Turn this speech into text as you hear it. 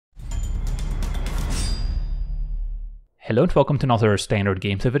Hello and welcome to another Standard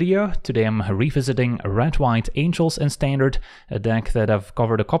Games video. Today I'm revisiting Red-White Angels in Standard, a deck that I've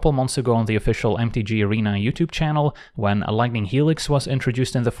covered a couple months ago on the official MTG Arena YouTube channel when Lightning Helix was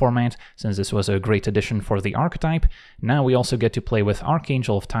introduced in the format, since this was a great addition for the archetype. Now we also get to play with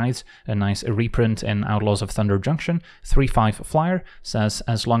Archangel of Tithes, a nice reprint in Outlaws of Thunder Junction. 3/5 flyer, says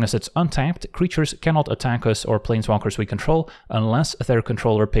as long as it's untapped, creatures cannot attack us or planeswalkers we control unless their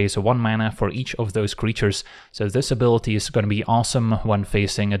controller pays 1 mana for each of those creatures. So this ability is going to be awesome when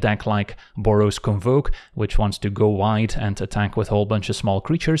facing a deck like Boros Convoke, which wants to go wide and attack with a whole bunch of small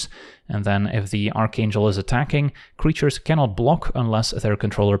creatures. And then if the Archangel is attacking, creatures cannot block unless their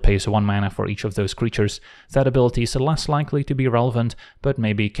controller pays 1 mana for each of those creatures. That ability is less likely to be relevant, but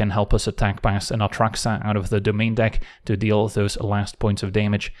maybe can help us attack pass an Atraxa out of the domain deck to deal those last points of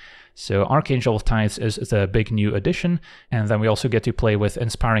damage. So Archangel of Tithes is the big new addition, and then we also get to play with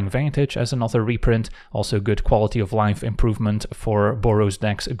Inspiring Vantage as another reprint, also good quality of life improvement for Boros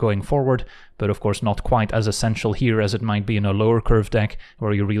decks going forward, but of course not quite as essential here as it might be in a lower curve deck,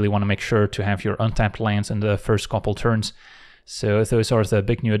 where you really want to make sure to have your untapped lands in the first couple turns. So those are the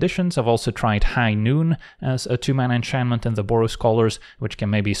big new additions. I've also tried High Noon as a 2-mana enchantment in the Boros Colors, which can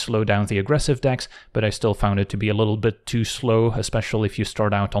maybe slow down the aggressive decks, but I still found it to be a little bit too slow, especially if you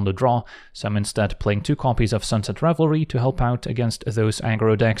start out on the draw. So I'm instead playing 2 copies of Sunset Revelry to help out against those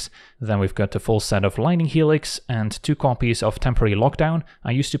aggro decks. Then we've got a full set of Lightning Helix and 2 copies of Temporary Lockdown.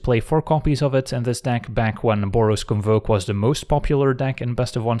 I used to play 4 copies of it in this deck back when Boros Convoke was the most popular deck in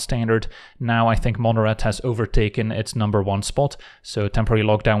Best of 1 Standard. Now I think Mono Red has overtaken its #1 spot. So Temporary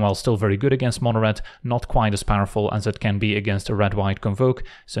Lockdown, while still very good against Mono Red, not quite as powerful as it can be against a Red-White Convoke.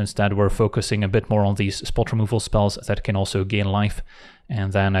 So instead we're focusing a bit more on these spot removal spells that can also gain life.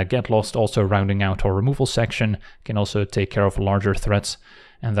 And then Get Lost, also rounding out our removal section, can also take care of larger threats.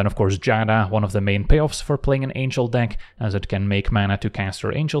 And then of course Giada, one of the main payoffs for playing an Angel deck, as it can make mana to cast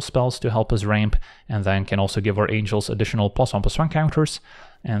our Angel spells to help us ramp, and then can also give our Angels additional +1/+1 counters.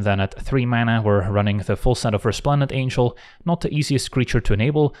 And then at 3 mana we're running the full set of Resplendent Angel, not the easiest creature to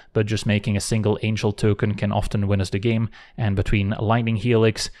enable, but just making a single Angel token can often win us the game. And between Lightning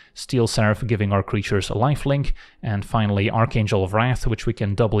Helix, Steel Seraph giving our creatures a lifelink, and finally Archangel of Wrath, which we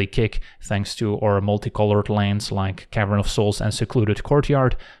can doubly kick thanks to our multicolored lands like Cavern of Souls and Secluded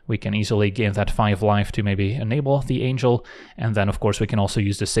Courtyard. We can easily gain that 5 life to maybe enable the Angel, and then of course we can also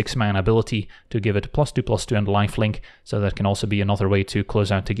use the 6 mana ability to give it +2/+2 and lifelink, so that can also be another way to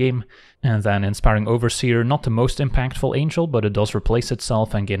close out the game. And then Inspiring Overseer, not the most impactful Angel, but it does replace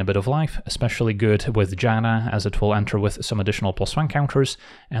itself and gain a bit of life, especially good with Giada, as it will enter with some additional +1 counters,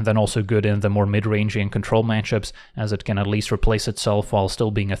 and then also good in the more mid-rangey and control matchups, as it can at least replace itself while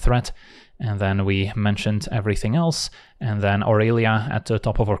still being a threat. And then we mentioned everything else, and then Aurelia at the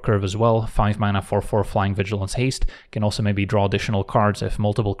top of our curve as well, 5 mana for 4 Flying Vigilance Haste, can also maybe draw additional cards if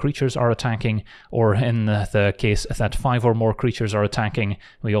multiple creatures are attacking, or in the case that 5 or more creatures are attacking,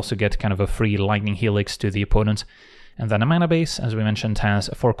 we also get kind of a free Lightning Helix to the opponent. And then a mana base, as we mentioned, has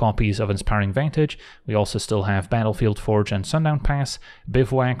 4 copies of Inspiring Vantage. We also still have Battlefield Forge and Sundown Pass.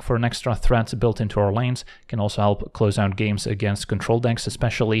 Bivouac for an extra threat built into our lanes, can also help close out games against control decks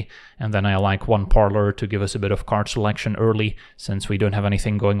especially. And then I like 1 Parlor to give us a bit of card selection early, since we don't have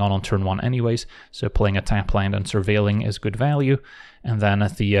anything going on turn 1 anyways, so playing a tap land and surveilling is good value. And then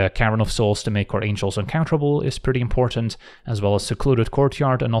the Cavern of Souls to make our Angels uncounterable is pretty important, as well as Secluded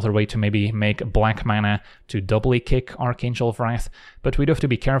Courtyard, another way to maybe make black mana to doubly kick Archangel of Wrath. But we do have to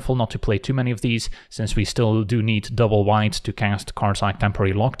be careful not to play too many of these, since we still do need double white to cast cards like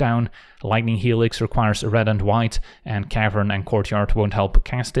Temporary Lockdown. Lightning Helix requires red and white, and Cavern and Courtyard won't help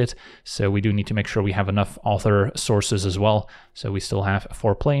cast it, so we do need to make sure we have enough other sources as well. So we still have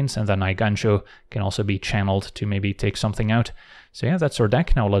 4 planes, and then Iganjo can also be channeled to maybe take something out. So yeah, that's our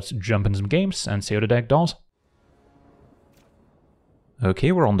deck. Now let's jump into some games and see how the deck does.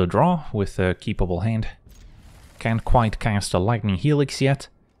 Okay, we're on the draw with a keepable hand. Can't quite cast a Lightning Helix yet,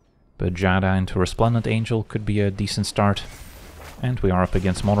 but Giada into Resplendent Angel could be a decent start. And we are up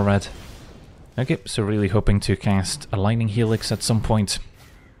against Mono Red. Okay, so really hoping to cast a Lightning Helix at some point.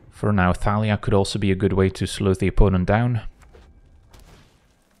 For now, Thalia could also be a good way to slow the opponent down.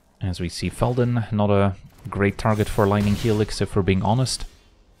 As we see Felden, not a great target for Lightning Helix if we're being honest.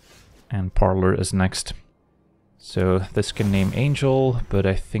 And Parlor is next. So this can name Angel, but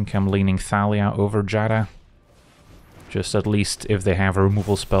I think I'm leaning Thalia over Giada. Just at least if they have a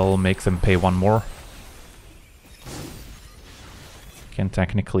removal spell, make them pay 1 more. Can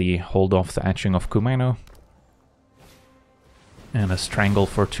technically hold off the Etching of Kumano. And a Strangle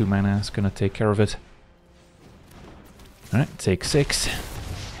for 2 mana is gonna take care of it. Alright, take 6.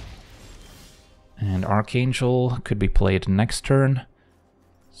 And Archangel could be played next turn.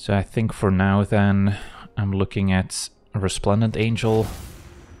 So I think for now then I'm looking at a Resplendent Angel.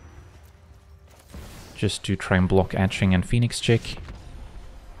 Just to try and block Etching and Phoenix Chick.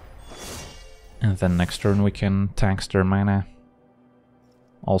 And then next turn we can tax their mana.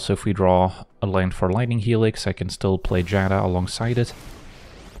 Also, if we draw a land for Lightning Helix, I can still play Giada alongside it.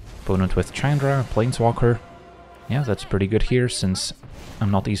 Opponent with Chandra, Planeswalker. Yeah, that's pretty good here, since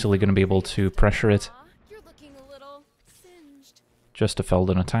I'm not easily going to be able to pressure it. Just a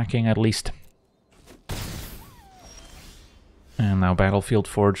Feldon attacking, at least. And now Battlefield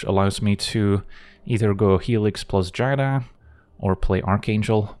Forge allows me to either go Helix plus Giada, or play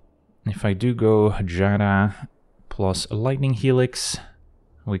Archangel. If I do go Giada plus a Lightning Helix,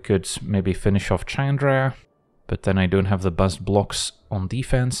 we could maybe finish off Chandra, but then I don't have the best blocks on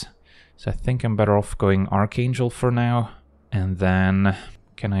defense. So I think I'm better off going Archangel for now. And then,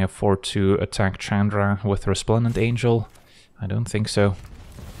 can I afford to attack Chandra with Resplendent Angel? I don't think so.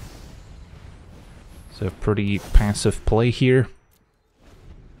 So pretty passive play here.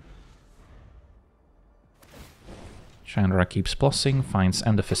 Chandra keeps plussing, finds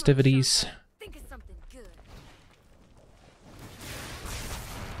End of Festivities.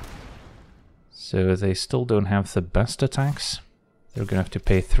 So they still don't have the best attacks. They're gonna have to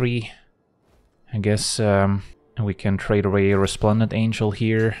pay 3. I guess we can trade away a Resplendent Angel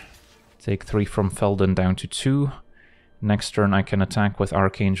here. Take 3 from Feldon down to 2. Next turn I can attack with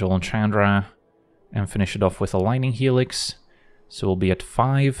Archangel and Chandra and finish it off with a Lightning Helix. So we'll be at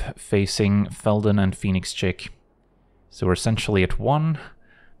 5, facing Feldon and Phoenix Chick. So we're essentially at 1,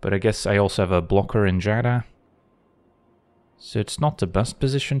 but I guess I also have a blocker in Giada. So it's not the best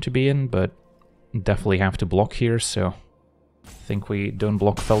position to be in, but definitely have to block here, so I think we don't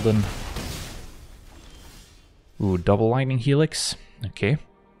block Feldon. Ooh, double Lightning Helix. Okay.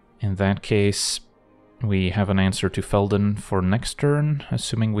 In that case, we have an answer to Feldon for next turn,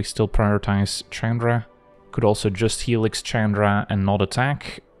 assuming we still prioritize Chandra. Could also just Helix Chandra and not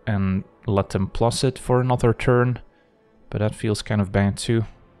attack, and let them plus it for another turn. But that feels kind of bad too.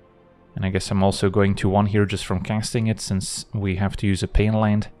 And I guess I'm also going to 1 here just from casting it, since we have to use a Pain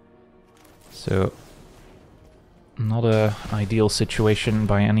land. So, not a ideal situation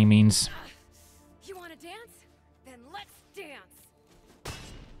by any means. You wanna dance? Then let's dance.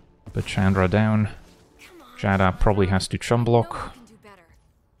 But Chandra down. Giada probably has to chum block.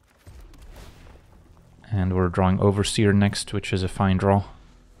 And we're drawing Overseer next, which is a fine draw.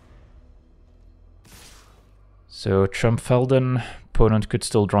 So chump Feldon, opponent could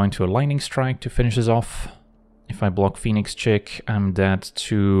still draw into a Lightning Strike to finish us off. If I block Phoenix Chick, I'm dead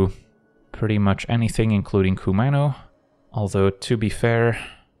to pretty much anything, including Kumano. Although, to be fair,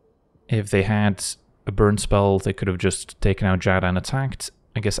 if they had a burn spell, they could have just taken out Giada and attacked.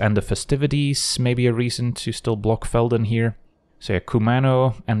 I guess End of Festivities may be a reason to still block Feldon here. So yeah,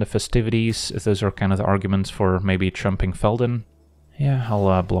 Kumano, End of Festivities, those are kind of the arguments for maybe chumping Feldon. Yeah,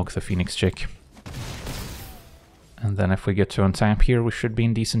 I'll block the Phoenix Chick. And then if we get to untap here, we should be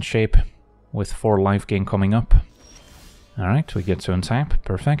in decent shape, with 4 life gain coming up. Alright, we get to untap,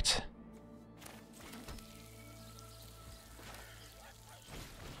 perfect.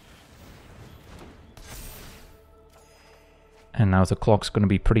 And now the clock's going to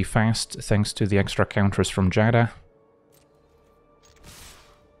be pretty fast, thanks to the extra counters from Giada.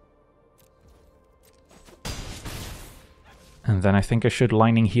 And then I think I should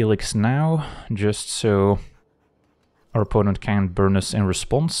Lightning Helix now, just so our opponent can't burn us in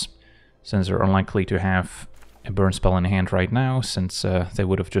response, since they're unlikely to have a burn spell in hand right now, since they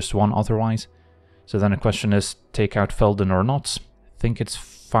would have just won otherwise. So then the question is, take out Feldon or not? I think it's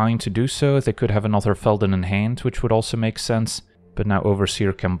fine to do so. They could have another Feldon in hand, which would also make sense, but now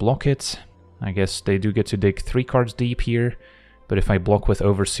Overseer can block it. I guess they do get to dig 3 cards deep here, but if I block with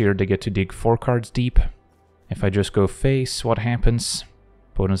Overseer, they get to dig 4 cards deep. If I just go face, what happens?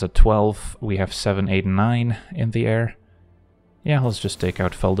 Opponent's at 12, we have 7, 8, 9 in the air. Yeah, let's just take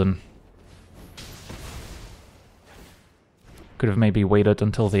out Feldon. Could have maybe waited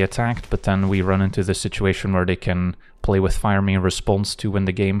until they attacked, but then we run into the situation where they can play with Fire me in response to win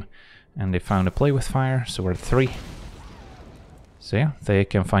the game. And they found a play with Fire, so we're at 3. So yeah, they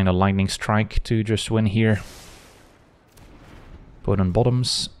can find a Lightning Strike to just win here. Opponent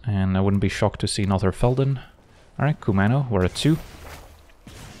bottoms, and I wouldn't be shocked to see another Feldon. Alright, Kumano, we're at 2.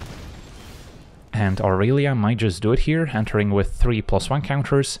 And Aurelia might just do it here, entering with 3 +1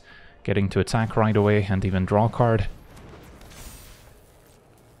 counters, getting to attack right away and even draw a card.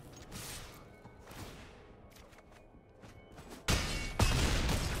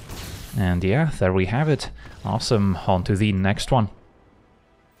 And yeah, there we have it. Awesome, on to the next one.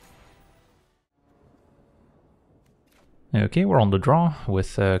 Okay, we're on the draw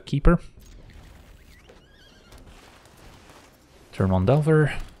with Keeper. Turn 1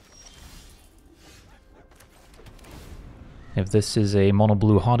 Delver. If this is a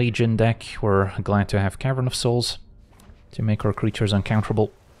mono-blue Haughty Djinn deck, we're glad to have Cavern of Souls to make our creatures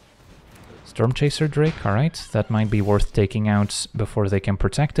uncounterable. Stormchaser Drake, alright, that might be worth taking out before they can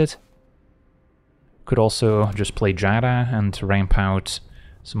protect it. Could also just play Giada and ramp out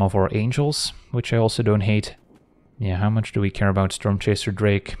some of our Angels, which I also don't hate. Yeah, how much do we care about Stormchaser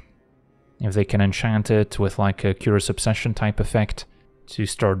Drake? If they can enchant it with like a Curious Obsession type effect to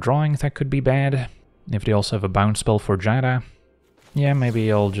start drawing, that could be bad. If they also have a bounce spell for Giada, yeah,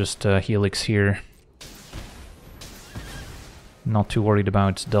 maybe I'll just Helix here. Not too worried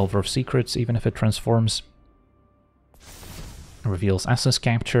about Delver of Secrets, even if it transforms. Reveals Essence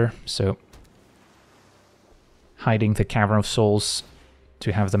Capture, so hiding the Cavern of Souls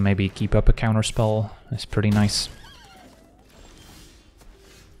to have them maybe keep up a counterspell is pretty nice.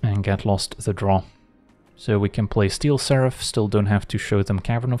 And get lost the draw. So we can play Steel Seraph, still don't have to show them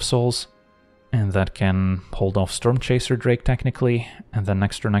Cavern of Souls. And that can hold off Stormchaser Drake technically, and then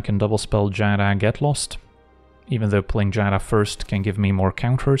next turn I can double spell Giada Get Lost. Even though playing Giada first can give me more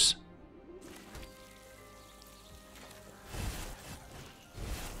counters.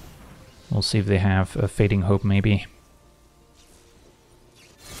 We'll see if they have a Fading Hope maybe.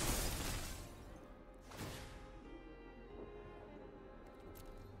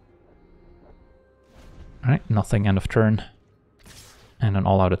 Alright, nothing, end of turn. And an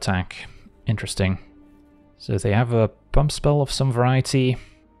all-out attack. Interesting. So they have a pump spell of some variety.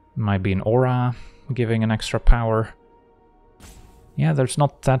 Might be an aura, giving an extra power. Yeah, there's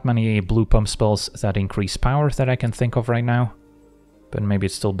not that many blue pump spells that increase power that I can think of right now. But maybe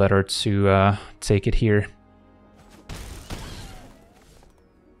it's still better to take it here.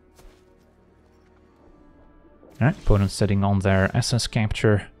 Alright, opponent sitting on their Essence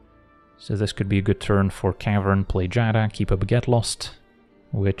Capture. So this could be a good turn for Cavern, play Giada, keep up Get Lost.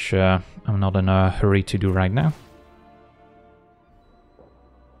 Which I'm not in a hurry to do right now.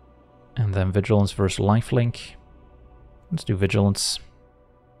 And then Vigilance versus Lifelink. Let's do Vigilance.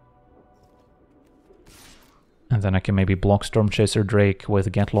 And then I can maybe block Stormchaser Drake with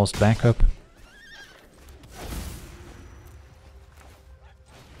Get Lost backup.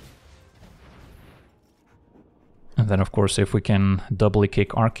 And then of course if we can doubly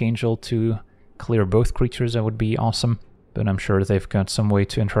kick Archangel to clear both creatures, that would be awesome. But I'm sure they've got some way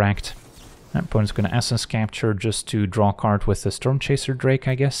to interact. That opponent's gonna Essence Capture just to draw a card with the Stormchaser Drake,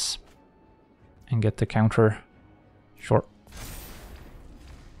 I guess. And get the counter. Sure.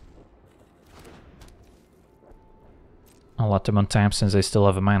 I'll let them untap since they still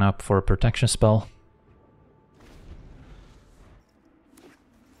have a mana up for a protection spell.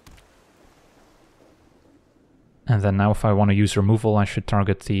 And then now if I want to use removal, I should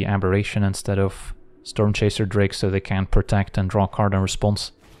target the Aberration instead of Stormchaser Drake so they can protect and draw a card in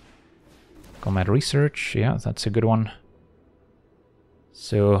response. Combat Research, yeah, that's a good one.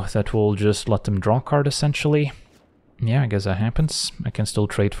 So that will just let them draw a card essentially. Yeah, I guess that happens. I can still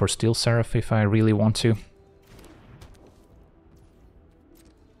trade for Steel Seraph if I really want to.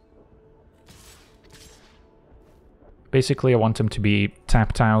 Basically I want them to be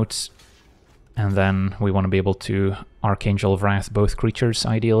tapped out, and then we want to be able to Archangel of Wrath both creatures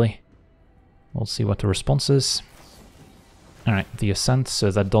ideally. We'll see what the response is. Alright, the Ascent,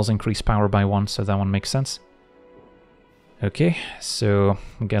 so that does increase power by 1, so that one makes sense. Okay, so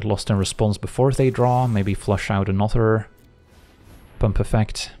Get Lost in response before they draw, maybe flush out another pump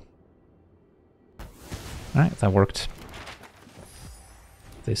effect. Alright, that worked.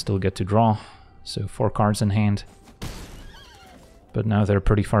 They still get to draw, so 4 cards in hand. But now they're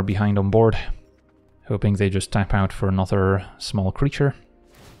pretty far behind on board. Hoping they just tap out for another small creature.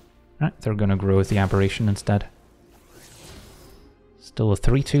 Alright, they're gonna grow with the Aberration instead. Still a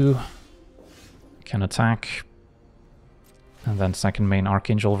 3-2. Can attack. And then second main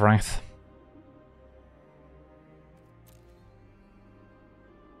Archangel of Wrath.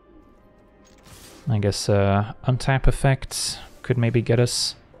 I guess untap effects could maybe get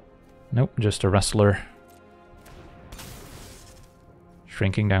us. Nope, just a Wrestler.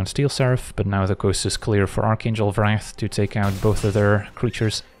 Shrinking down Steel Seraph, but now the coast is clear for Archangel of Wrath to take out both of their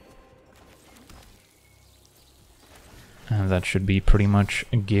creatures. And that should be pretty much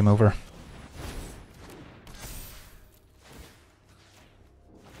game over.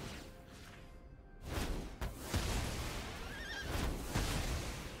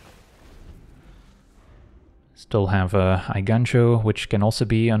 Still have Iganjo, which can also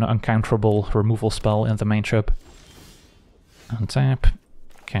be an uncounterable removal spell in the main shop. Untap,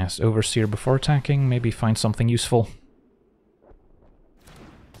 cast Overseer before attacking, maybe find something useful.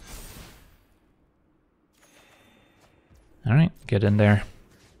 Alright, get in there.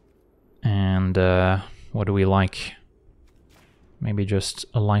 And what do we like? Maybe just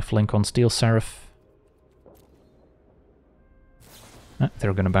a lifelink on Steel Seraph.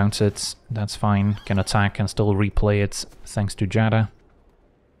 They're gonna bounce it, that's fine. Can attack and still replay it thanks to Giada.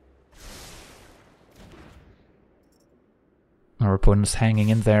 Our opponent's hanging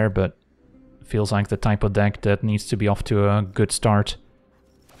in there, but feels like the type of deck that needs to be off to a good start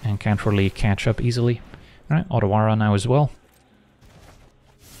and can't really catch up easily. Alright, Otawara now as well.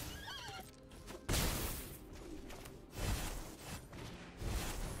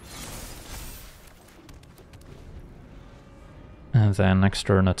 And then next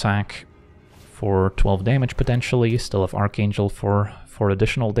turn attack for 12 damage potentially. Still have Archangel for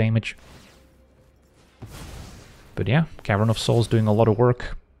additional damage. But yeah, Cavern of Souls doing a lot of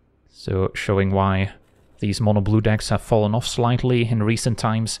work. So showing why these mono blue decks have fallen off slightly in recent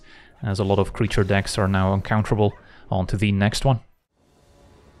times, as a lot of creature decks are now uncounterable. On to the next one.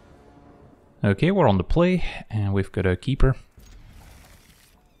 Okay, we're on the play, and we've got a Keeper.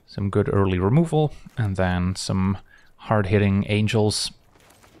 Some good early removal, and then some hard-hitting Angels.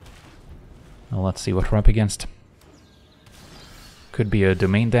 Well, let's see what we're up against. Could be a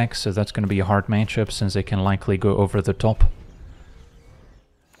Domain deck, so that's going to be a hard matchup, since they can likely go over the top.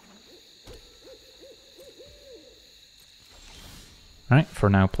 Alright, for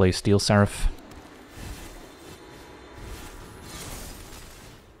now play Steel Seraph.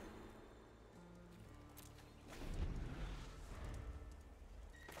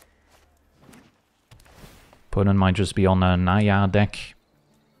 Opponent might just be on a Naya deck.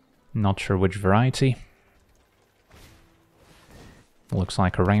 Not sure which variety. Looks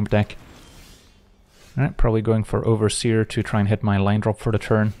like a ramp deck. Alright, probably going for Overseer to try and hit my line drop for the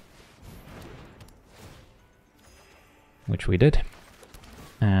turn. Which we did.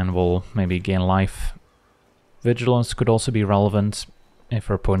 And we'll maybe gain life. Vigilance could also be relevant if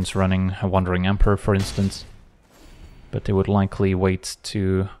our opponent's running a Wandering Emperor, for instance. But they would likely wait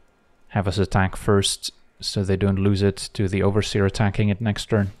to have us attack first, so they don't lose it to the Overseer attacking it next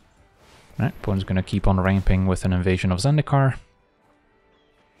turn. Right, opponent's gonna keep on ramping with an Invasion of Zendikar.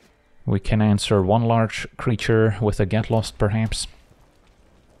 We can answer one large creature with a Get Lost, perhaps.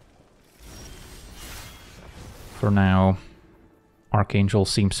 For now, Archangel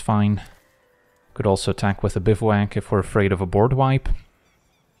seems fine. Could also attack with a Bivouac if we're afraid of a board wipe,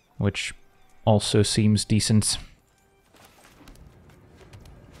 which also seems decent.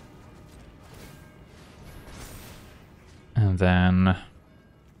 And then, I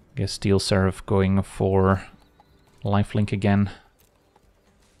guess Steel Seraph going for lifelink again.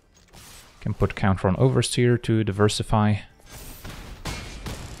 Can put counter on Overseer to diversify.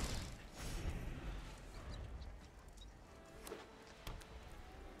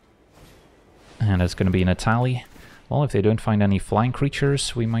 And it's going to be an Atali. Well, if they don't find any flying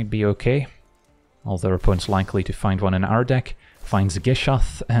creatures, we might be okay. Although our opponent's likely to find one in our deck. Finds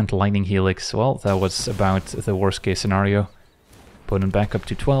Gishath and Lightning Helix. Well, that was about the worst case scenario. Opponent back up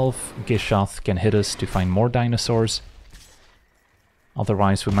to 12. Gishath can hit us to find more dinosaurs.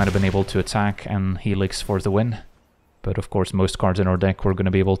 Otherwise, we might have been able to attack and Helix for the win. But of course, most cards in our deck were going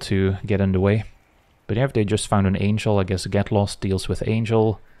to be able to get in the way. But yeah, if they just found an Angel, I guess Get Lost deals with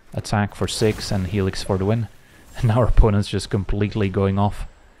Angel. Attack for 6 and Helix for the win. And now our opponent's just completely going off.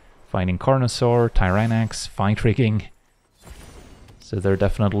 Finding Carnosaur, Tyrannax, Fight Rigging. So they're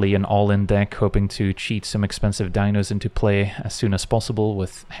definitely an all-in deck, hoping to cheat some expensive dinos into play as soon as possible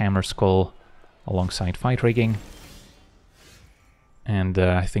with Hammer Skull alongside Fight Rigging. And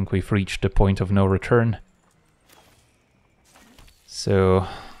I think we've reached the point of no return. So,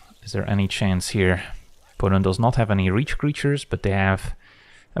 is there any chance here? Opponent does not have any reach creatures, but they have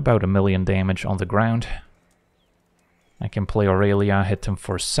about 1 million damage on the ground. I can play Aurelia, hit them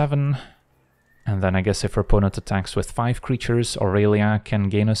for 7. And then I guess if our opponent attacks with 5 creatures, Aurelia can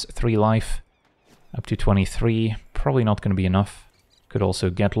gain us 3 life. Up to 23. Probably not going to be enough. Could also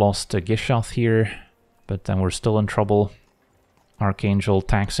Get Lost to Gishath here, but then we're still in trouble. Archangel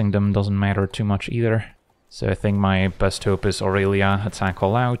taxing them doesn't matter too much either. So I think my best hope is Aurelia, attack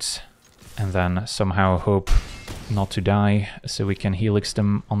all out, and then somehow hope not to die, so we can Helix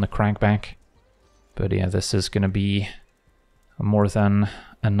them on the crackback. But yeah, this is gonna be more than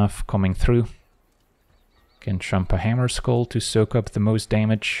enough coming through. Can trump a Hammer Skull to soak up the most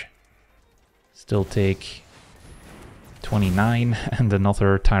damage. Still take 29 and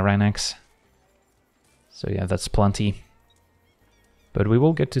another Tyrannax. So yeah, that's plenty. But we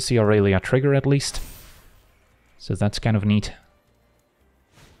will get to see Aurelia trigger at least. So that's kind of neat.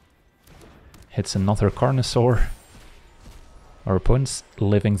 Hits another Carnosaur. Our opponent's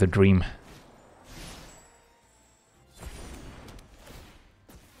living the dream.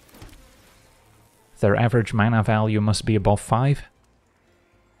 Their average mana value must be above 5.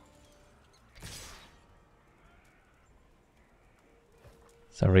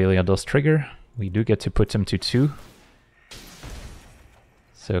 So Aurelia does trigger. We do get to put them to 2.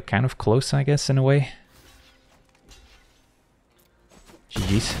 So kind of close, I guess, in a way.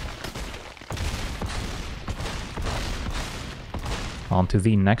 GG's. On to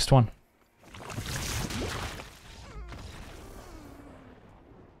the next one.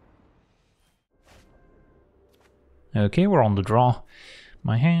 Okay, we're on the draw.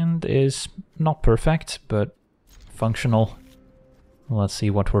 My hand is not perfect, but functional. Let's see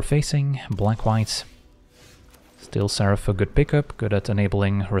what we're facing. Black-white. Steel Seraph, a good pickup, good at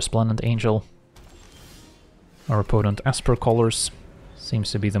enabling Resplendent Angel. Our opponent Esper Colors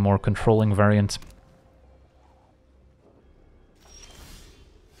seems to be the more controlling variant.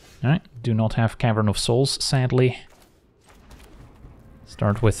 Alright, do not have Cavern of Souls, sadly.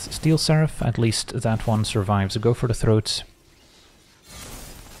 Start with Steel Seraph, at least that one survives. Go for the throat.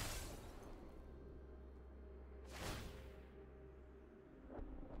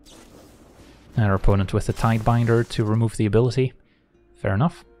 Our opponent with the Tidebinder to remove the ability. Fair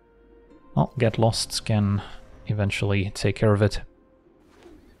enough. Well, Get Lost can eventually take care of it.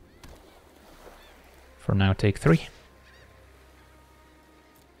 For now, take 3.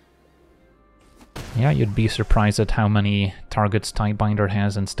 Yeah, you'd be surprised at how many targets Tidebinder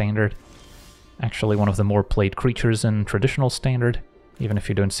has in Standard. Actually one of the more played creatures in traditional Standard, even if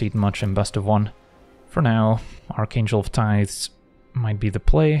you don't see it much in Best of 1. For now, Archangel of Tithes might be the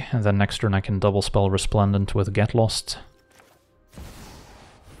play, and then next turn I can double spell Resplendent with Get Lost.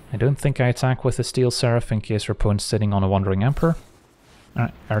 I don't think I attack with the Steel Seraph in case your opponent's sitting on a Wandering Emperor.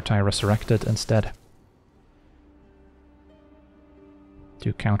 Alright, Ertai Resurrected instead.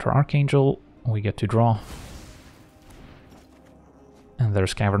 To counter Archangel, we get to draw. And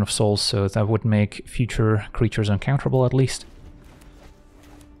there's Cavern of Souls, so that would make future creatures uncounterable at least.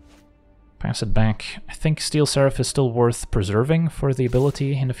 Pass it back. I think Steel Seraph is still worth preserving for the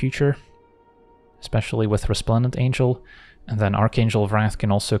ability in the future. Especially with Resplendent Angel. And then Archangel of Wrath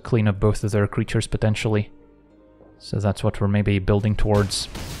can also clean up both of their creatures potentially. So that's what we're maybe building towards.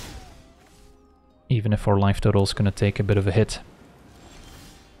 Even if our life total is going to take a bit of a hit.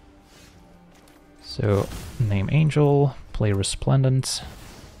 So, name Angel, play Resplendent,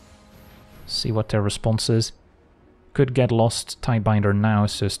 see what their response is. Could Get Lost Tidebinder now,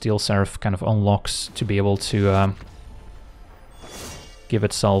 so Steel Seraph kind of unlocks to be able to give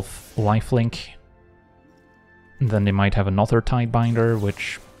itself lifelink. And then they might have another Tidebinder,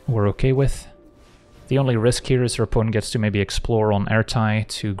 which we're okay with. The only risk here is your opponent gets to maybe explore on Ertai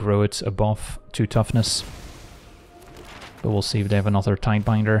to grow it above 2 toughness. But we'll see if they have another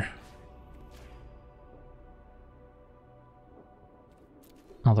Tidebinder.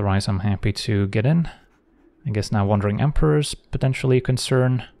 Otherwise, I'm happy to get in. I guess now Wandering Emperor's potentially a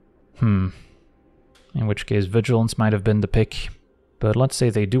concern. In which case Vigilance might have been the pick. But let's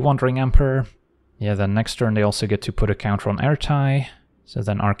say they do Wandering Emperor. Yeah, then next turn they also get to put a counter on Ertai. So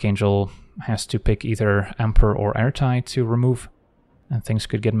then Archangel has to pick either Emperor or Ertai to remove. And things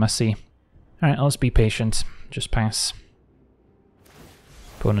could get messy. Alright, let's be patient. Just pass.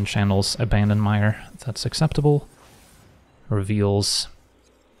 Opponent channels Abandon Mire. That's acceptable. Reveals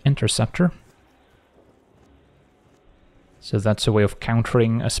Interceptor. So that's a way of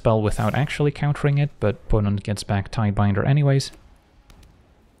countering a spell without actually countering it, but opponent gets back Tidebinder anyways.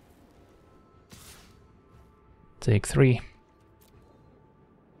 Take 3.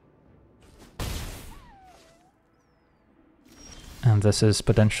 And this is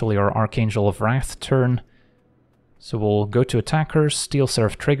potentially our Archangel of Wrath turn. So we'll go to attackers, Steel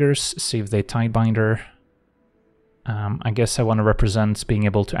Seraph triggers, see if they Tidebinder. I guess I want to represent being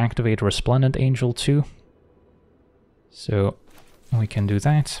able to activate Resplendent Angel too. So we can do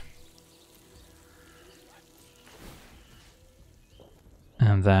that.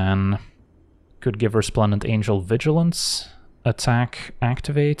 And then could give Resplendent Angel Vigilance, attack,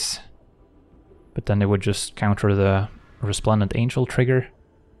 activate. But then they would just counter the Resplendent Angel trigger.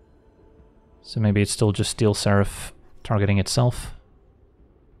 So maybe it's still just Steel Seraph targeting itself.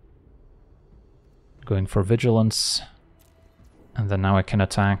 Going for Vigilance. And then now I can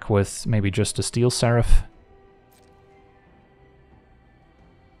attack with maybe just a Steel Seraph.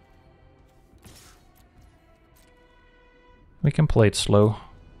 We can play it slow.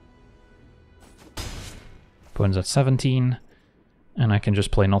 Opponent's at 17. And I can just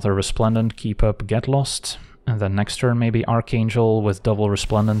play another Resplendent, keep up Get Lost. And then next turn maybe Archangel with double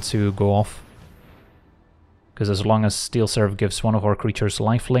Resplendent to go off. Because as long as Steel Seraph gives one of our creatures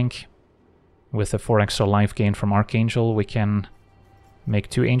lifelink, with a 4 extra life gain from Archangel, we can make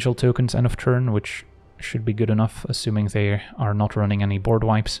 2 Angel tokens end of turn, which should be good enough, assuming they are not running any board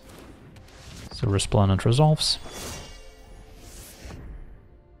wipes. So Resplendent resolves.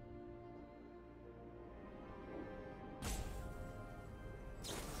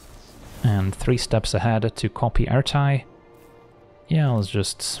 And 3 steps ahead to copy Ertai. Yeah, let's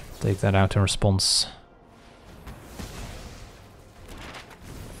just take that out in response.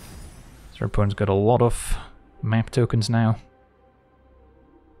 So our opponent's got a lot of map tokens now.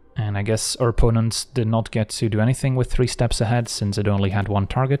 And I guess our opponent did not get to do anything with 3 steps ahead, since it only had 1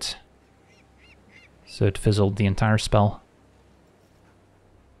 target. So it fizzled the entire spell.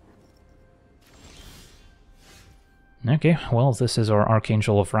 Okay, well, this is our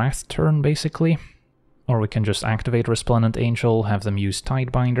Archangel of Wrath turn, basically. Or we can just activate Resplendent Angel, have them use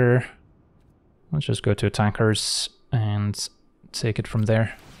Tidebinder. Let's just go to attackers and take it from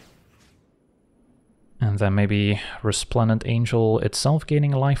there. And then maybe Resplendent Angel itself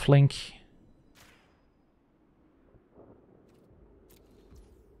gaining a lifelink.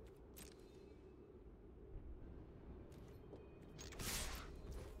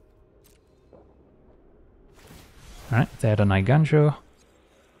 Alright, they had a Naiganjo.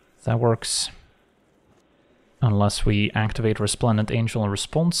 That works. Unless we activate Resplendent Angel in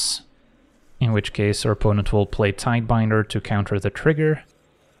response, in which case our opponent will play Tidebinder to counter the trigger.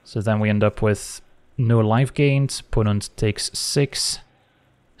 So then we end up with no life gained, opponent takes 6,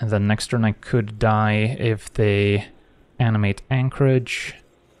 and then next turn I could die if they animate Anchorage.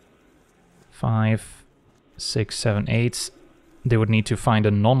 5, 6, 7, 8. They would need to find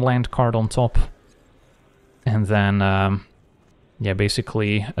a non-land card on top. And then, yeah,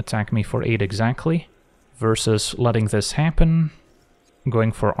 basically attack me for 8 exactly. Versus letting this happen,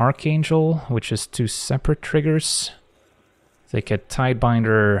 going for Archangel, which is 2 separate triggers. They can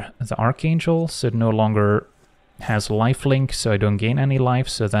Tidebinder the Archangel, so it no longer has lifelink, so I don't gain any life,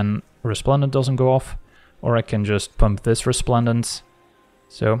 so then Resplendent doesn't go off. Or I can just pump this Resplendent.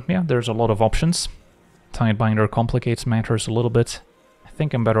 So yeah, there's a lot of options. Tidebinder complicates matters a little bit. I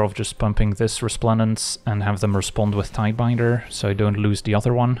think I'm better off just pumping this Resplendent and have them respond with Tidebinder, so I don't lose the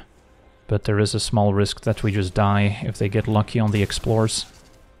other one. But there is a small risk that we just die if they get lucky on the Explores.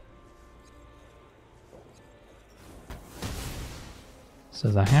 So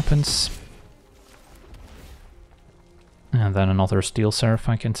that happens. And then another Steel Seraph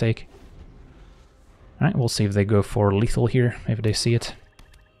I can take. Alright, we'll see if they go for lethal here, if they see it.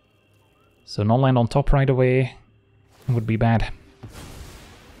 So non-land on top right away would be bad.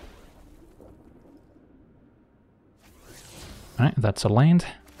 Alright, that's a land.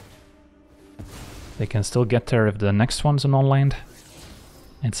 They can still get there if the next one's a non-land.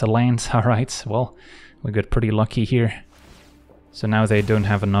 It's a land, alright, well, we got pretty lucky here. So now they don't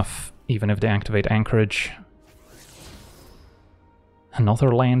have enough, even if they activate Anchorage.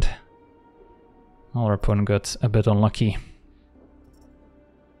 Another land. Well, our opponent got a bit unlucky.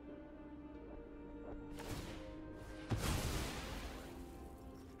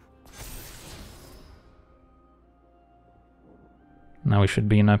 Now we should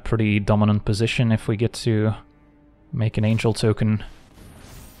be in a pretty dominant position if we get to make an Angel token.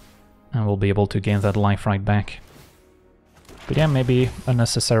 And we'll be able to gain that life right back. But yeah, maybe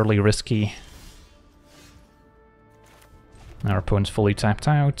unnecessarily risky. Our opponent's fully tapped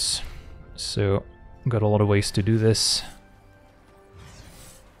out, so got a lot of ways to do this.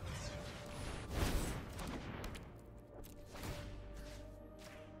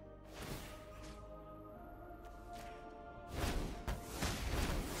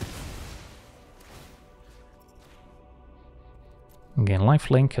 Gain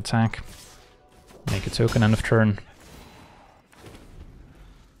lifelink, attack, make a token end of turn.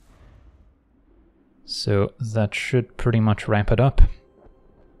 So that should pretty much wrap it up.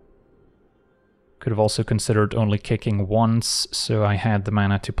 Could have also considered only kicking once, so I had the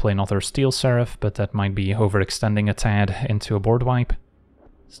mana to play another Steel Seraph, but that might be overextending a tad into a board wipe.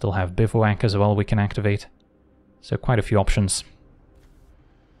 Still have Bivouac as well we can activate. So quite a few options.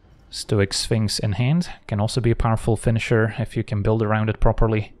 Stoic Sphinx in hand can also be a powerful finisher if you can build around it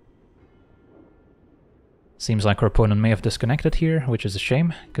properly. Seems like our opponent may have disconnected here, which is a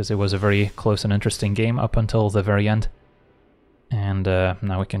shame, because it was a very close and interesting game up until the very end. And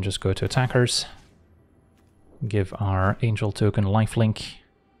now we can just go to attackers. Give our Angel token lifelink.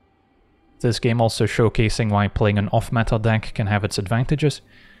 This game also showcasing why playing an off-meta deck can have its advantages,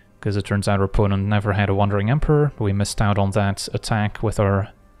 because it turns out our opponent never had a Wandering Emperor. We missed out on that attack with our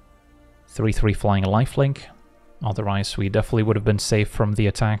 3/3 flying lifelink. Otherwise we definitely would have been safe from the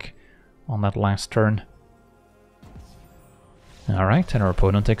attack on that last turn. Alright, and our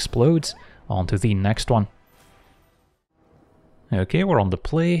opponent explodes. On to the next one. Okay, we're on the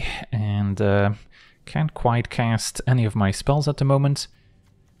play, and Can't quite cast any of my spells at the moment,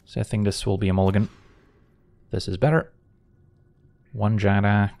 so I think this will be a mulligan. This is better. One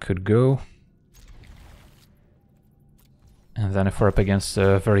Giada could go. And then if we're up against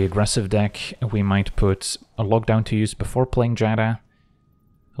a very aggressive deck, we might put a lockdown to use before playing Giada.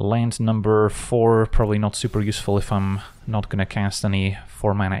 Land number 4, probably not super useful if I'm not gonna cast any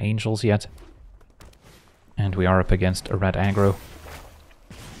 4-mana angels yet. And we are up against a red aggro.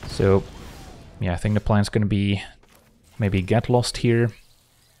 So, yeah, I think the plan's gonna be maybe get lost here.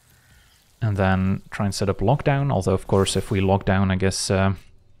 And then try and set up lockdown, although of course if we lock down, I guess that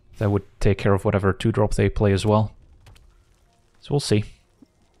would take care of whatever 2-drop they play as well. So we'll see.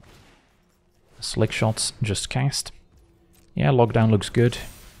 Slick shots just cast. Yeah, lockdown looks good.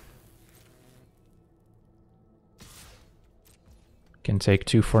 Can take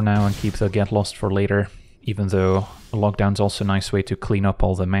 2 for now and keep the get lost for later, even though lockdown's also a nice way to clean up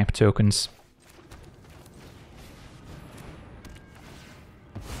all the map tokens.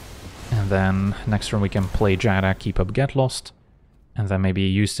 And then next turn we can play Giada, keep up get lost, and then maybe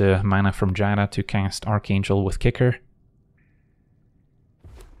use the mana from Giada to cast Archangel with Kicker.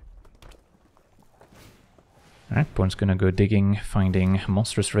 Alright, opponent's gonna go digging, finding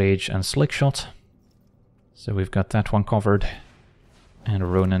Monstrous Rage and Slick Shot. So we've got that one covered.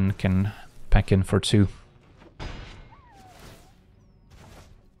 And Ronin can pack in for 2.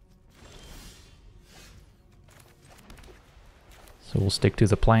 So we'll stick to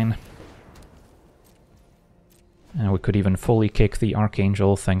the plan. And we could even fully kick the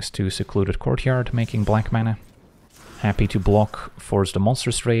Archangel thanks to Secluded Courtyard, making black mana. Happy to block, force the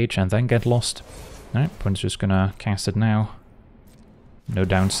Monstrous Rage and then get lost. Alright, opponent's just gonna cast it now. No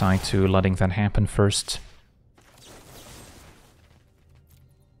downside to letting that happen first.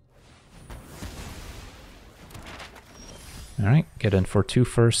 Alright, get in for 2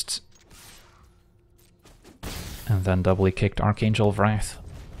 first. And then doubly kicked Archangel of Wrath,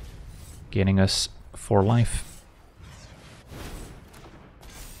 gaining us 4 life.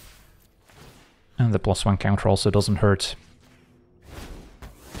 And the +1 counter also doesn't hurt.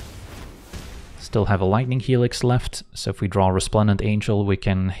 Still have a Lightning Helix left, so if we draw Resplendent Angel, we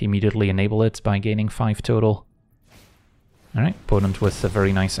can immediately enable it by gaining 5 total. Alright, opponent with a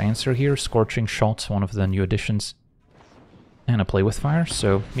very nice answer here, Scorching Shot, one of the new additions. And a Play with Fire,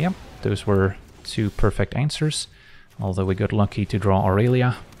 so yeah, those were 2 perfect answers, although we got lucky to draw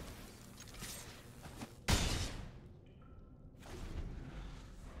Aurelia.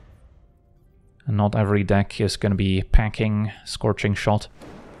 And not every deck is going to be packing Scorching Shot.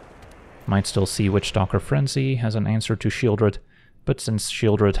 Might still see Witchstalker Frenzy as an answer to Shieldred, but since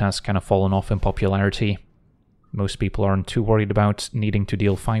Shieldred has kind of fallen off in popularity, most people aren't too worried about needing to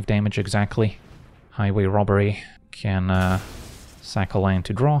deal 5 damage exactly. Highway Robbery can sack a land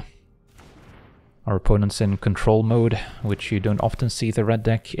to draw. Our opponent's in control mode, which you don't often see the red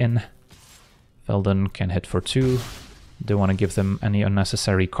deck in. Felden can hit for 2. Don't want to give them any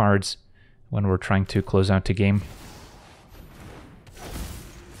unnecessary cards when we're trying to close out the game.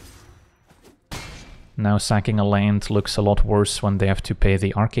 Now sacking a land looks a lot worse when they have to pay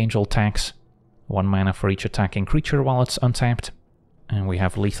the Archangel tax. 1 mana for each attacking creature while it's untapped. And we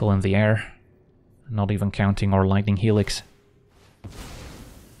have lethal in the air. Not even counting our Lightning Helix.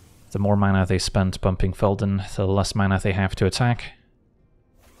 The more mana they spend bumping Felden, the less mana they have to attack.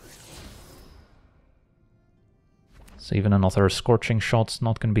 So even another Scorching Shot's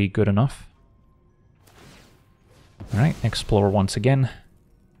not going to be good enough. Alright, explore once again.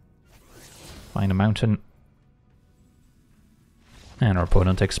 Find a mountain. And our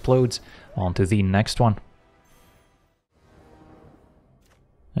opponent explodes. On to the next one.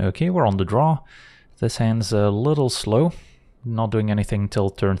 Okay, we're on the draw. This hand's a little slow. Not doing anything till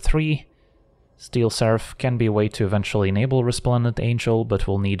turn 3. Steel Seraph can be a way to eventually enable Resplendent Angel, but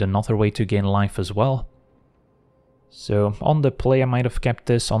we'll need another way to gain life as well. So on the play I might have kept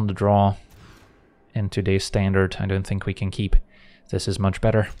this. On the draw, in today's standard, I don't think we can keep. This is much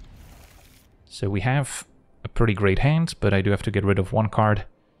better. So we have a pretty great hand, but I do have to get rid of 1 card.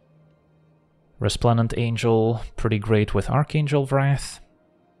 Resplendent Angel, pretty great with Archangel of Wrath.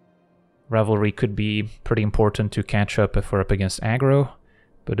 Revelry could be pretty important to catch up if we're up against aggro,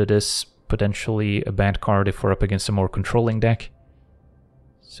 but it is potentially a bad card if we're up against a more controlling deck.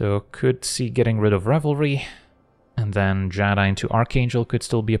 So could see getting rid of Revelry, and then Giada into Archangel could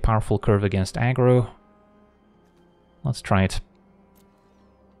still be a powerful curve against aggro. Let's try it.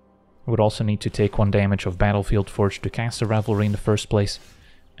 Would also need to take 1 damage of Battlefield Forge to cast a Revelry in the first place.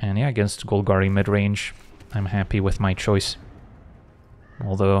 And yeah, against Golgari midrange, I'm happy with my choice.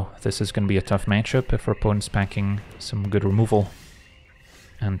 Although this is going to be a tough matchup if our opponent's packing some good removal.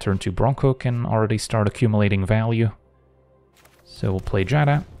 and turn 2 Bronco can already start accumulating value. So we'll play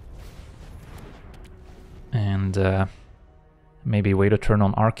Giada. And maybe wait a turn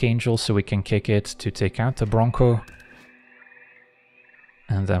on Archangel so we can kick it to take out the Bronco.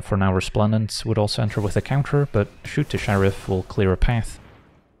 And then for now Resplendent would also enter with a counter, but shoot to Sheriff will clear a path.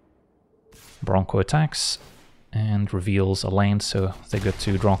 Bronco attacks and reveals a land, so they get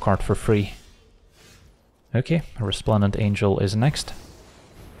to draw a card for free. Okay, Resplendent Angel is next.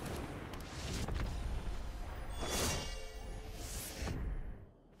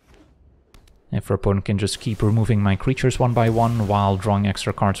 If our opponent can just keep removing my creatures one by one while drawing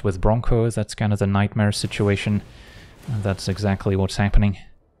extra cards with Bronco, that's kind of the nightmare situation. And that's exactly what's happening.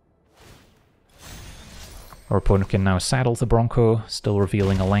 Our opponent can now saddle the Bronco, still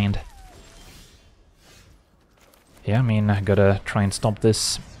revealing a land. Yeah, I mean, I gotta try and stop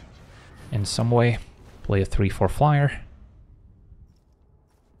this in some way. Play a 3/4 flyer.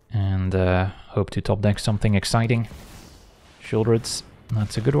 And hope to top deck something exciting. Shieldreds,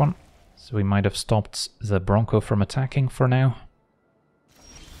 that's a good one. So we might have stopped the Bronco from attacking for now.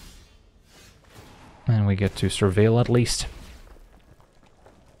 And we get to surveil at least.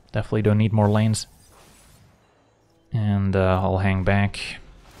 Definitely don't need more lanes. And I'll hang back.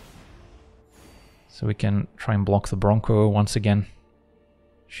 So we can try and block the Bronco once again.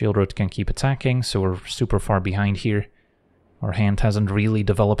 Shieldred can keep attacking, so we're super far behind here. Our hand hasn't really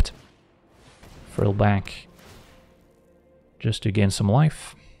developed. Frill back. Just to gain some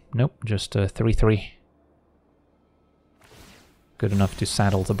life. Nope, just a 3/3. Good enough to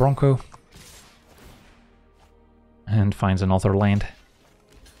saddle the Bronco. And finds another land.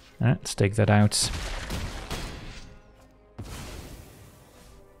 Alright, let's take that out.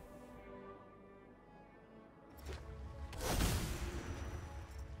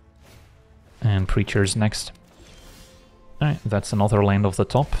 And Preacher's next. Alright, that's another land off the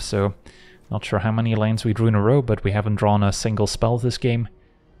top, so not sure how many lands we drew in a row, but we haven't drawn a single spell this game.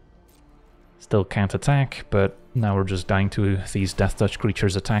 Still can't attack, but now we're just dying to these Death Touch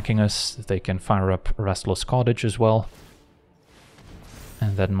creatures attacking us. They can fire up Restless Cottage as well.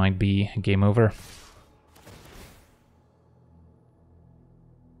 And that might be game over.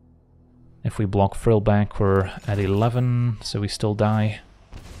 If we block Frill back, we're at 11, so we still die.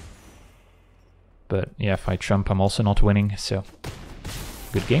 But yeah, if I jump, I'm also not winning, so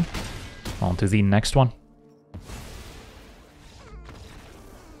good game. On to the next one.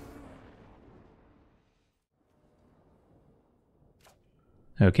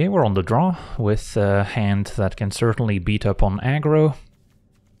 Okay, we're on the draw with a hand that can certainly beat up on aggro.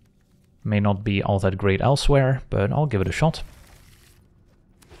 May not be all that great elsewhere, but I'll give it a shot.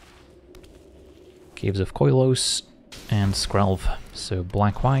 Caves of Koilos and Skrelv. So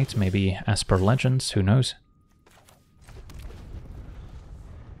black-white, maybe Esper Legends, who knows?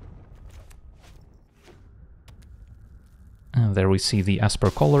 And there we see the Esper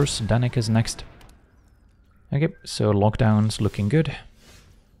colors. Danik is next. Okay, so lockdown's looking good.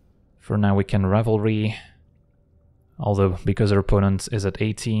 For now we can Revelry, although because our opponent is at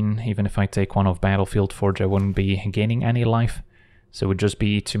 18, even if I take one of Battlefield Forge I wouldn't be gaining any life, so it would just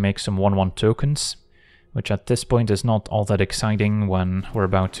be to make some 1/1 tokens, which at this point is not all that exciting when we're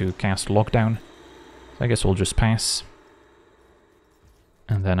about to cast Lockdown. So I guess we'll just pass.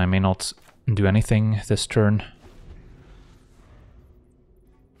 And then I may not do anything this turn.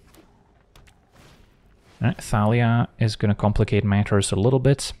 Alright, Thalia is going to complicate matters a little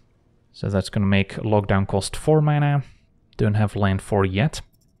bit. So that's going to make Lockdown cost 4 mana. Don't have land 4 yet.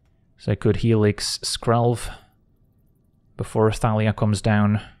 So I could Helix Skrelv before Thalia comes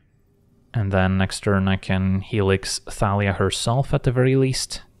down. And then next turn I can Helix Thalia herself at the very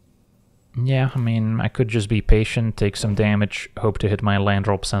least. Yeah, I mean, I could just be patient, take some damage, hope to hit my land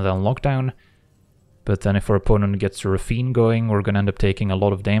drops and then Lockdown. But then if our opponent gets a Rafine going, we're going to end up taking a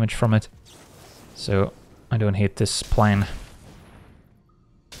lot of damage from it. So I don't hate this plan.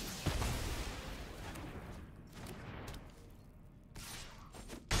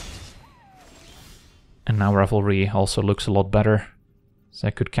 And now Revelry also looks a lot better. So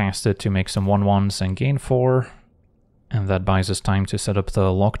I could cast it to make some 1/1s and gain 4. And that buys us time to set up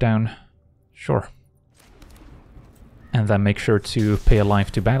the Lockdown. Sure. And then make sure to pay a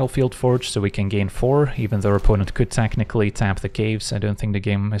life to Battlefield Forge so we can gain 4, even though our opponent could technically tap the caves. I don't think the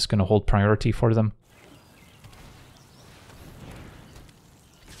game is going to hold priority for them.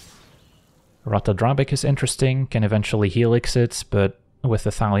 Ratadrabik is interesting, can eventually Helix it, but with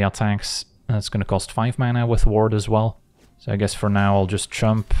the Thalia attacks, that's going to cost 5 mana with Ward as well. So I guess for now I'll just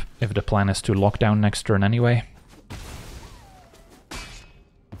jump, if the plan is to lock down next turn anyway.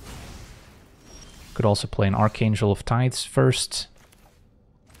 Could also play an Archangel of Tithes first.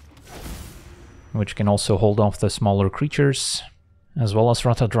 which can also hold off the smaller creatures, as well as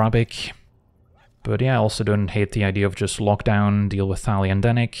Ratadrabik. But yeah, I also don't hate the idea of just lockdown, deal with Thalia and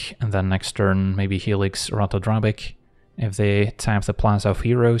Dennick, and then next turn maybe Helix, Ratadrabik, if they tap the Plaza of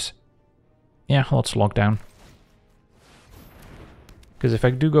Heroes. Yeah, let's lockdown. Because if I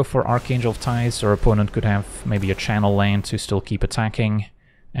do go for Archangel of Tithes, our opponent could have maybe a channel land to still keep attacking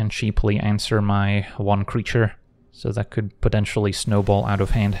and cheaply answer my one creature. So that could potentially snowball out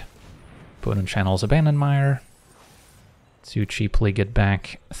of hand. Opponent channels Abandon Mire to cheaply get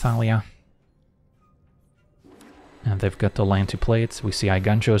back Thalia. And they've got the land to play it. We see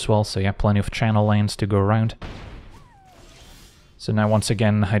Iganjo as well, so yeah, plenty of channel lands to go around. So now once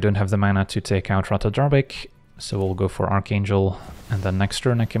again, I don't have the mana to take out Ratadrabik, so we'll go for Archangel, and then next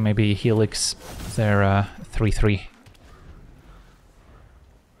turn I can maybe Helix their 3-3.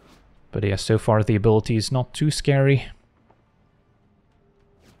 But yeah, so far the ability is not too scary.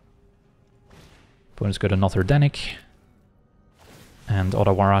 Opponent's got another Dennick. And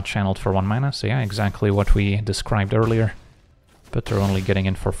Odawara channeled for 1 mana, so yeah, exactly what we described earlier. But they're only getting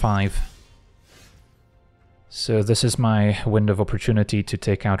in for 5. So this is my window of opportunity to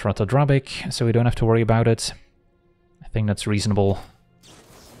take out Ratadrabik, so we don't have to worry about it. I think that's reasonable.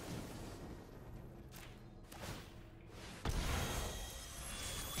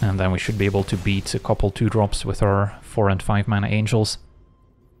 And then we should be able to beat a couple 2-drops with our 4 and 5 mana Angels.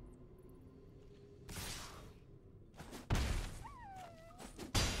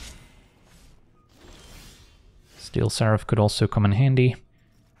 Steel Seraph could also come in handy.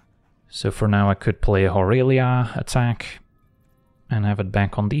 So for now I could play Aurelia, attack, and have it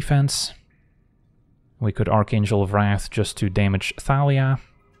back on defense. We could Archangel of Wrath just to damage Thalia.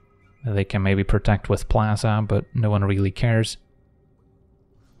 They can maybe protect with Plaza, but no one really cares.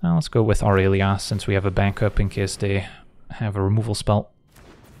 Well, let's go with Aurelia, since we have a backup in case they have a removal spell.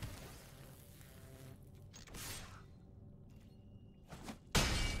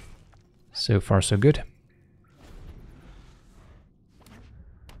 So far so good.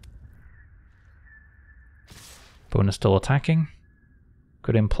 Opponent still attacking.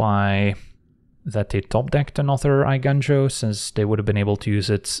 Could imply that they top decked another Iganjo, since they would have been able to use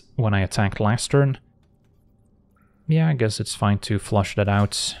it when I attacked last turn. Yeah, I guess it's fine to flush that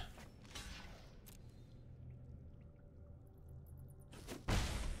out.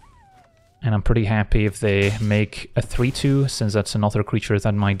 And I'm pretty happy if they make a 3-2, since that's another creature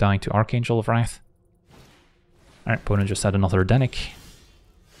that might die to Archangel of Wrath. Alright, opponent just had another Dennick.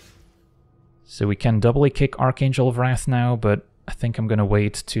 So we can doubly kick Archangel of Wrath now, but I think I'm gonna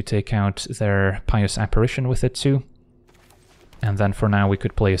wait to take out their Pious Apparition with it too. And then for now we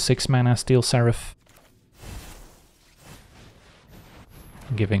could play a 6 mana Steel Seraph,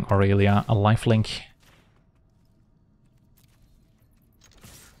 giving Aurelia a lifelink.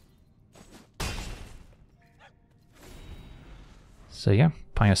 So yeah,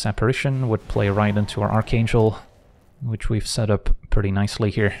 Pious Apparition would play right into our Archangel, which we've set up pretty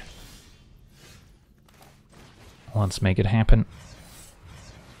nicely here. Let's make it happen.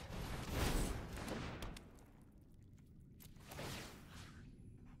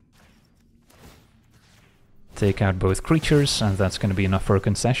 Take out both creatures, and that's going to be enough for a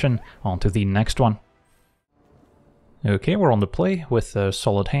concession. On to the next one. Okay, we're on the play with a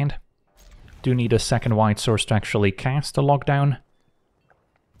solid hand. Do need a second white source to actually cast a lockdown,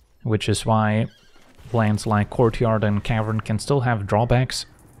 which is why lands like Courtyard and Cavern can still have drawbacks,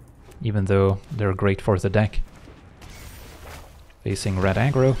 even though they're great for the deck. Facing red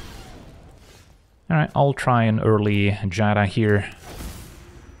aggro. Alright, I'll try an early Giada here.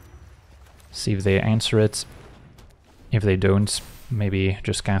 See if they answer it. If they don't, maybe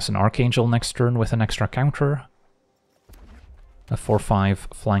just cast an Archangel next turn with an extra counter. A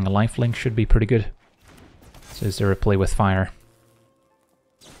 4-5 flying a lifelink should be pretty good. So is there a play with fire?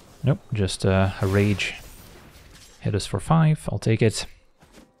 Nope, just a rage. Hit us for 5, I'll take it.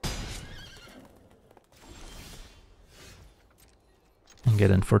 And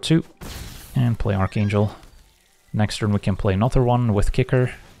get in for 2. And play Archangel. Next turn we can play another one with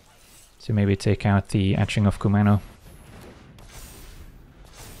Kicker to maybe take out the Etching of Kumano.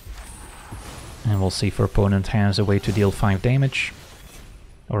 And we'll see if our opponent has a way to deal 5 damage.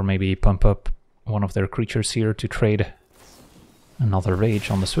 Or maybe pump up one of their creatures here to trade another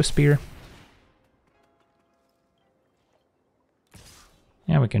Rage on the Swiss Spear.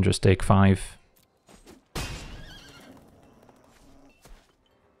 Yeah, we can just take 5.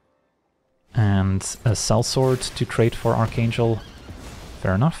 And a Sellsword to trade for Archangel.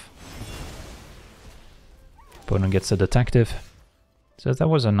 Fair enough. Opponent gets a Detective. So that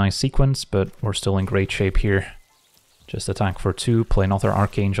was a nice sequence, but we're still in great shape here. Just attack for 2, play another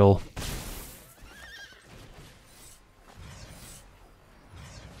Archangel.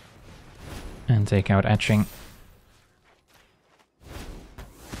 And take out Etching.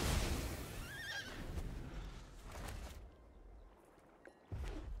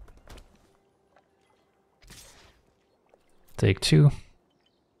 Take 2.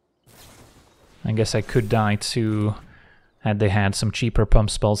 I guess I could die too had they had some cheaper pump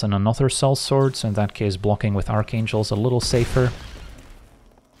spells and another Soul Sword, so in that case blocking with Archangel is a little safer.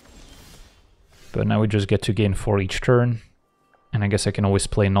 But now we just get to gain 4 each turn. And I guess I can always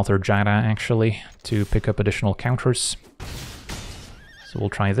play another Giada actually to pick up additional counters. So we'll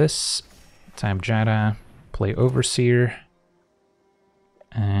try this. Tap Giada, play Overseer,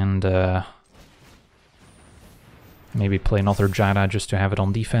 and maybe play another Giada just to have it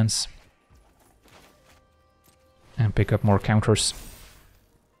on defense. And pick up more counters.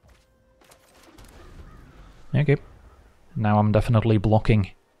 Okay, now I'm definitely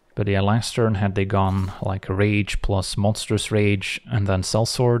blocking. But yeah, last turn had they gone like Rage plus Monstrous Rage and then Cell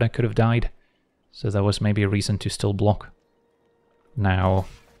Sword, I could have died. So that was maybe a reason to still block. Now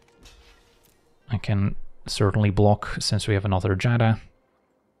I can certainly block since we have another Giada.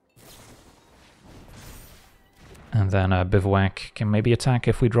 And then Bivouac can maybe attack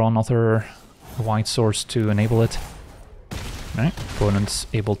if we draw another white source to enable it. Alright, opponent's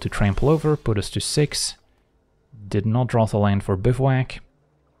able to trample over, put us to 6. Did not draw the land for Bivouac.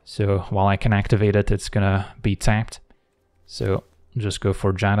 So while I can activate it, it's gonna be tapped. So just go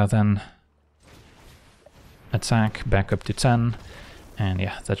for Giada then. Attack, back up to 10. And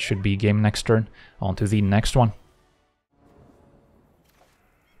yeah, that should be game next turn. On to the next one.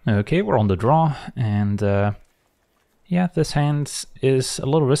 Okay, we're on the draw, and yeah, this hand is a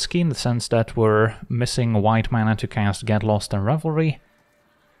little risky in the sense that we're missing white mana to cast Get Lost and Revelry.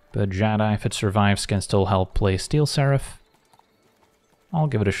 But Giada, if it survives, can still help play Steel Seraph. I'll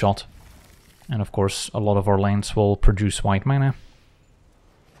give it a shot. And of course, a lot of our lands will produce white mana.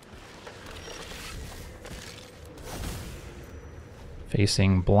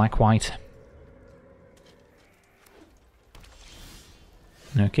 Facing black-white.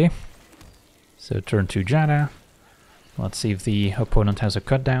 Okay. So turn 2 Giada. Let's see if the opponent has a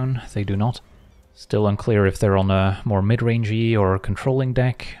cut down. They do not. Still unclear if they're on a more mid-rangey or controlling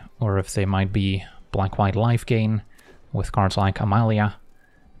deck, or if they might be black-white lifegain with cards like Amalia.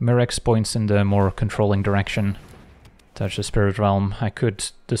 Mirex points in the more controlling direction. Touch the Spirit Realm. I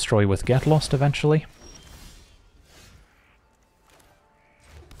could destroy with Get Lost eventually.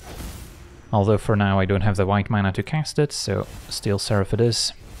 Although for now I don't have the white mana to cast it, so Steel Seraph it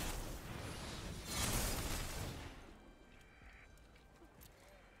is.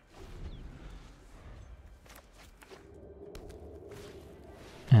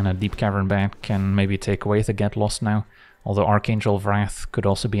 And a Deep Cavern Bat can maybe take away the Get Lost now. Although Archangel of Wrath could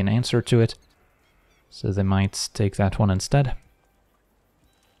also be an answer to it. So they might take that one instead.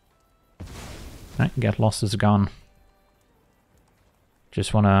 Right, Get Lost is gone.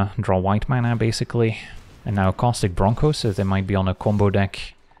 Just want to draw white mana basically. And now Caustic Bronco, so they might be on a combo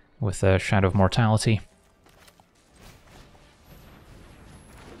deck with a Shadow of Mortality.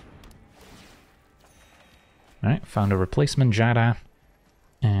 Alright, found a replacement Giada.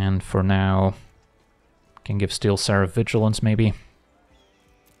 And for now, can give Steel Seraph Vigilance maybe.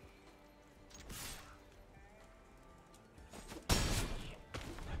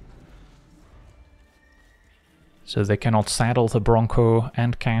 So they cannot saddle the Bronco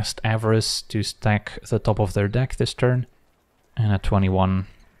and cast Avarice to stack the top of their deck this turn. And at 21,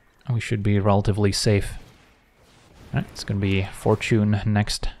 we should be relatively safe. Right, it's gonna be Fortune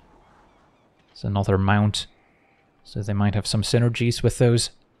next. It's another mount. So they might have some synergies with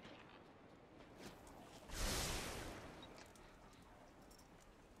those.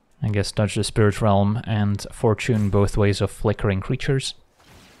 I guess Touch the Spirit Realm and Fortune, both ways of flickering creatures.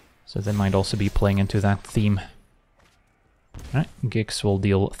 So they might also be playing into that theme. Alright, Gix will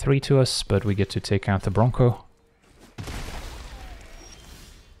deal 3 to us, but we get to take out the Bronco.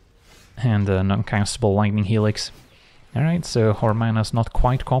 And an uncastable Lightning Helix. Alright, so our mana's not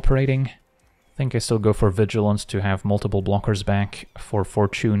quite cooperating. I think I still go for Vigilance to have multiple blockers back, for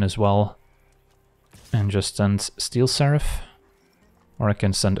Fortune as well. And just send Steel Seraph. Or I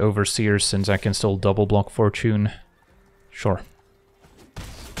can send Overseer since I can still double block Fortune. Sure.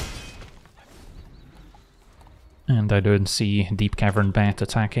 And I don't see Deep Cavern Bat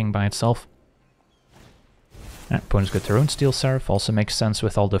attacking by itself. Opponents got their own Steel Seraph, also makes sense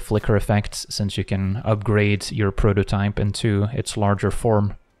with all the flicker effects, since you can upgrade your prototype into its larger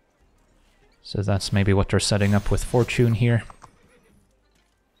form. So that's maybe what they're setting up with Fortune here.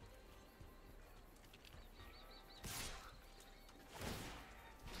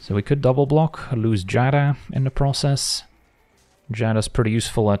 So we could double block, lose Giada in the process. Giada's pretty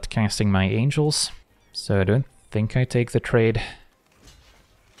useful at casting my angels, so I don't think I take the trade.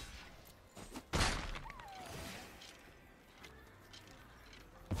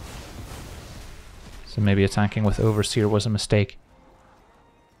 So maybe attacking with Overseer was a mistake.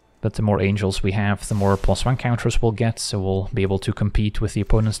 But the more angels we have, the more +1 counters we'll get, so we'll be able to compete with the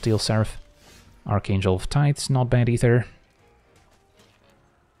opponent's Steel Seraph. Archangel of Tithes, not bad either.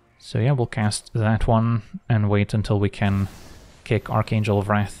 So yeah, we'll cast that one and wait until we can kick Archangel of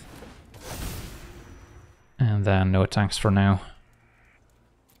Wrath. And then no attacks for now.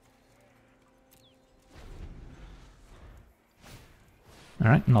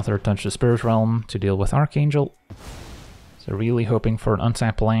 Alright, another Touch the Spirit Realm to deal with Archangel. So really hoping for an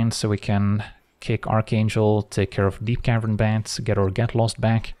untapped land so we can kick Archangel, take care of Deep Cavern Bats, get our Get Lost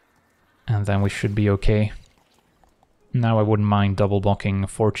back, and then we should be okay. Now I wouldn't mind double blocking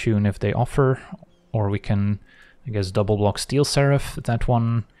Fortune if they offer, or we can, I guess, double block Steel Seraph. That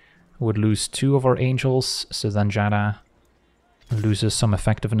one would lose 2 of our angels, so then Giada loses some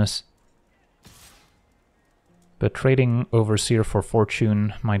effectiveness. But trading Overseer for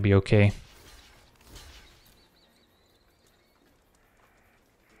Fortune might be okay.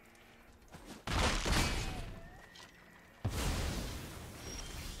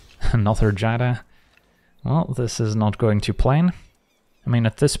 Another Giada. Well, this is not going to plan. I mean,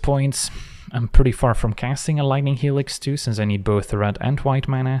 at this point, I'm pretty far from casting a Lightning Helix too, since I need both red and white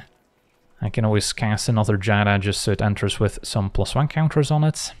mana. I can always cast another Giada just so it enters with some +1 counters on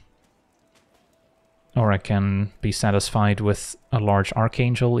it. Or I can be satisfied with a large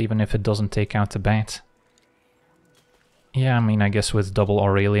Archangel, even if it doesn't take out the bat. Yeah, I mean, I guess with double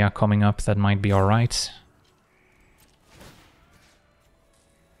Aurelia coming up, that might be alright.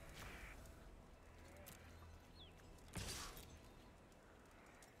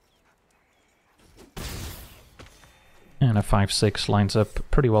 And a 5/6 lines up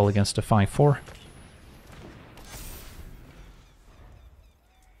pretty well against a 5/4.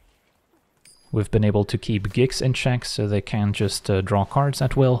 We've been able to keep Gix in check, so they can't just draw cards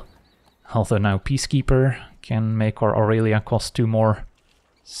at will. Although now Peacekeeper can make our Aurelia cost 2 more,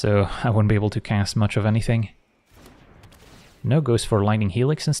 so I wouldn't be able to cast much of anything. No, goes for Lightning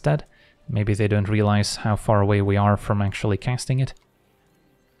Helix instead. Maybe they don't realize how far away we are from actually casting it.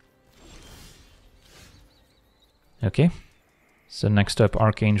 Okay, so next up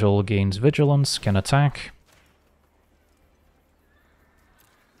Archangel gains Vigilance, can attack.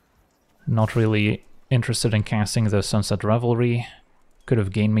 Not really interested in casting the Sunset Revelry. Could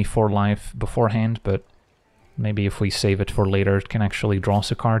have gained me 4 life beforehand, but maybe if we save it for later it can actually draw us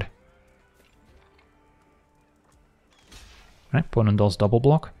a card. Right, opponent does double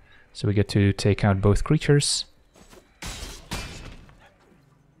block, so we get to take out both creatures.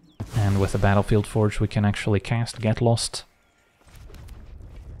 And with the Battlefield Forge we can actually cast Get Lost,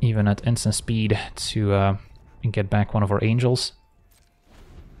 even at instant speed, to get back one of our angels.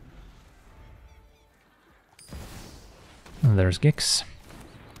 And there's Gix.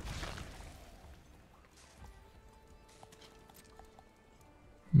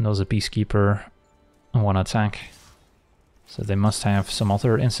 And there's a Peacekeeper and 1 attack. So they must have some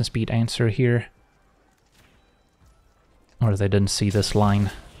other instant speed answer here. Or they didn't see this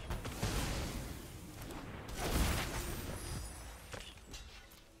line.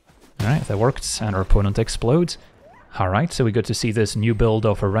 Alright, that worked, and our opponent explodes. Alright, so we got to see this new build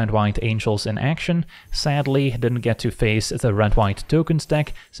of red-white angels in action. Sadly, didn't get to face the red-white tokens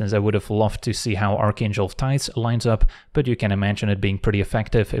deck, since I would have loved to see how Archangel of Tithes lines up, but you can imagine it being pretty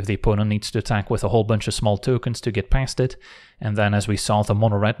effective if the opponent needs to attack with a whole bunch of small tokens to get past it. And then, as we saw, the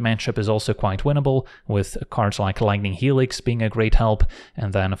mono-red matchup is also quite winnable, with cards like Lightning Helix being a great help,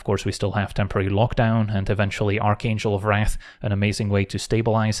 and then of course we still have Temporary Lockdown, and eventually Archangel of Wrath, an amazing way to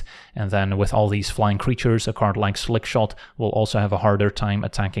stabilize, and then with all these flying creatures, a card like Slickshot will also have a harder time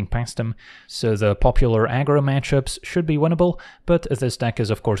attacking past them. So the popular aggro matchups should be winnable, but this deck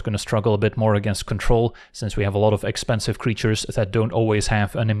is of course going to struggle a bit more against control, since we have a lot of expensive creatures that don't always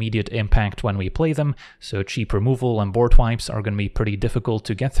have an immediate impact when we play them, so cheap removal and board wipes are going to be pretty difficult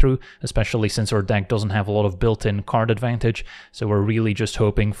to get through, especially since our deck doesn't have a lot of built-in card advantage, so we're really just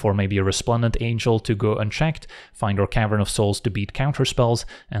hoping for maybe a Resplendent Angel to go unchecked, find our Cavern of Souls to beat counter spells,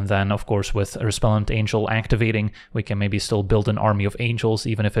 and then of course with a Resplendent Angel activating, we can maybe still build an army of angels,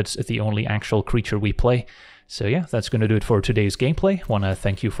 even if it's the only actual creature we play. So yeah, that's going to do it for today's gameplay. Want to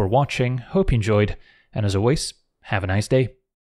thank you for watching, hope you enjoyed, and as always, have a nice day.